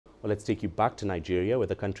Well, let's take you back to Nigeria, where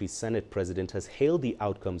the country's Senate president has hailed the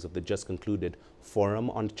outcomes of the just concluded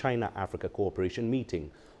Forum on China-Africa Cooperation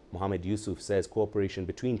meeting. Mohammed Yusuf says cooperation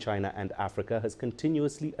between China and Africa has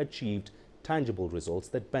continuously achieved tangible results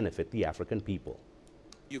that benefit the African people.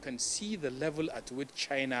 You can see the level at which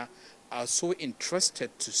China are so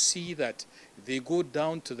interested to see that they go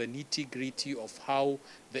down to the nitty-gritty of how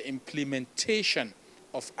the implementation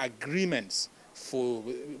of agreements for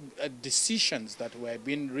decisions that were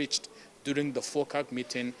being reached during the FOCAC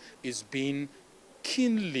meeting is being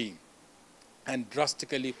keenly and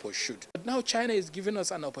drastically pursued. But now China is giving us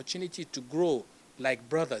an opportunity to grow like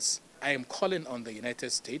brothers. I am calling on the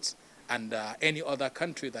United States and any other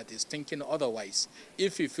country that is thinking otherwise.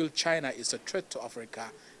 If you feel China is a threat to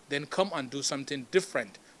Africa, then come and do something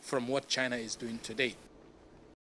different from what China is doing today.